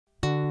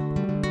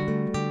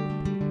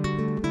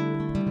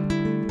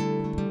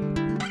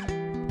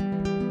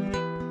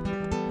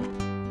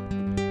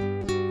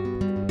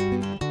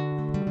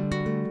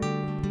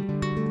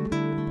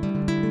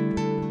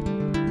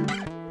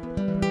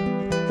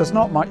There's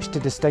not much to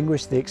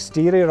distinguish the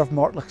exterior of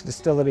Mortlach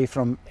Distillery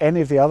from any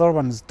of the other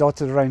ones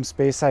dotted around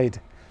Speyside.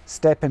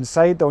 Step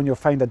inside though and you'll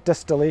find a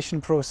distillation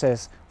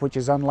process which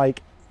is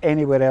unlike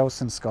anywhere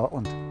else in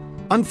Scotland.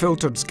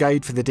 Unfiltered's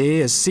guide for the day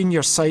is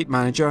Senior Site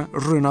Manager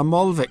Rune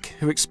Molvik,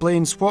 who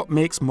explains what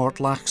makes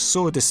Mortlach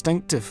so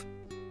distinctive.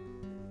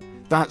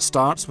 That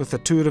starts with a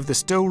tour of the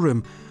still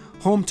room,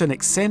 home to an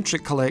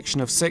eccentric collection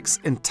of 6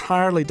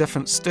 entirely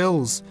different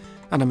stills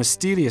and a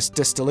mysterious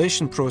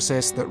distillation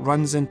process that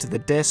runs into the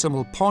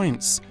decimal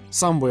points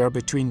somewhere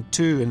between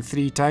 2 and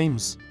 3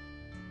 times.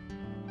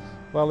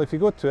 Well, if you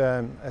go to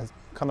a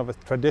kind of a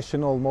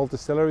traditional malt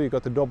distillery, you've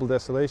got the double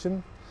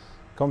distillation.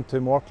 Come to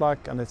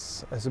Mortlach and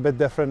it's a bit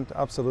different,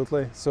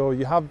 absolutely. So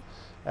you have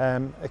a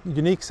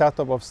unique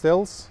setup of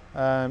stills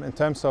in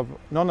terms of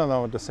none of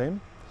them are the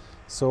same.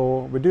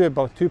 So we do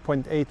about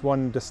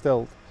 2.81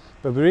 distilled,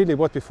 but really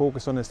what we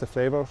focus on is the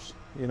flavours,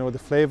 you know, the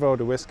flavour of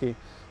the whiskey.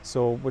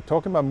 So we're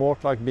talking about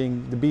Mortlach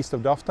being the beast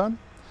of Dufftown,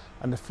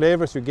 and the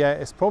flavours you get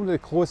is probably the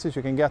closest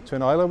you can get to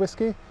an Islay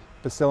whiskey,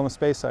 but still on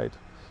Speyside.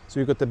 So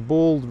you've got the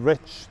bold,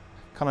 rich,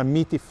 kind of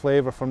meaty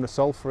flavour from the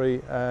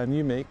sulphury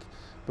new make,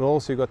 but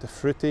also you've got the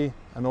fruity,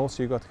 and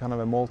also you've got kind of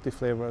a malty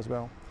flavour as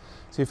well.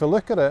 So if you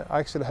look at it,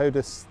 actually how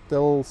the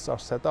stills are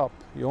set up,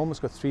 you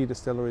almost got 3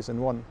 distilleries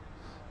in one.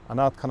 And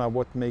that's kind of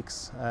what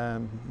makes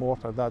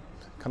Mortlach that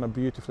kind of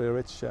beautifully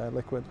rich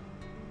liquid.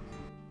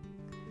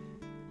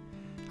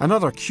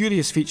 Another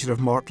curious feature of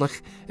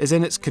Mortlach is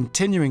in its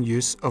continuing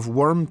use of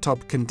worm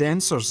tub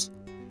condensers.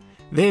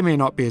 They may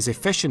not be as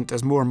efficient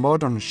as more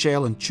modern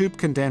shell and tube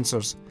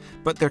condensers,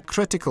 but they're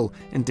critical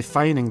in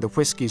defining the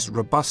whisky's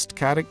robust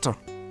character.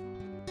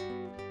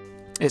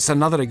 It's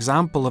another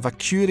example of a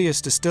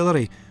curious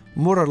distillery,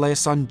 more or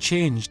less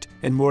unchanged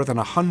in more than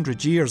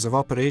 100 years of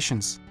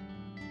operations.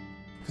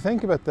 If you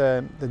think about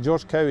the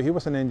George Cowie, he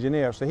was an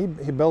engineer, so he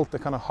built the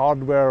kind of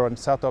hardware and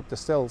set up the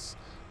stills.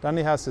 Then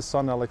he has his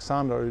son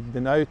Alexander, who'd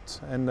been out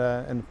in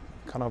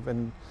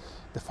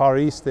the Far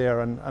East there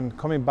and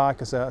coming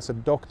back as a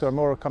doctor,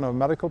 more kind of a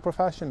medical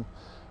profession,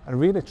 and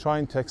really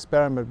trying to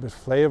experiment with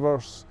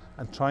flavours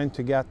and trying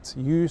to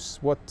use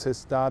what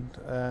his dad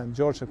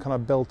George had kind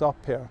of built up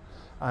here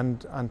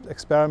and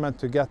experiment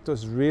to get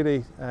those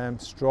really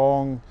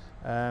strong,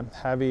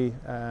 heavy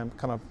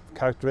kind of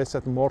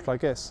characteristics that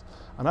Mortlach is.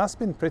 And that's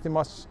been pretty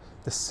much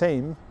the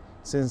same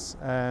since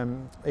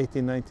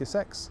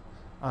 1896.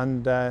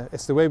 And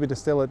it's the way we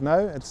distill it now.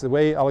 It's the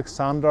way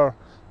Alexander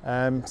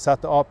set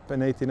it up in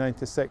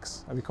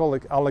 1896. And we call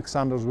it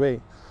Alexander's way.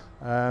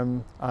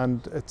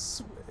 And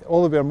it's,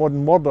 although we are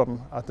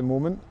modern at the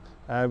moment,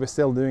 we're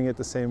still doing it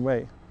the same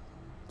way.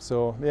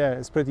 So yeah,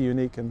 it's pretty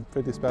unique and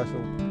pretty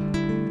special.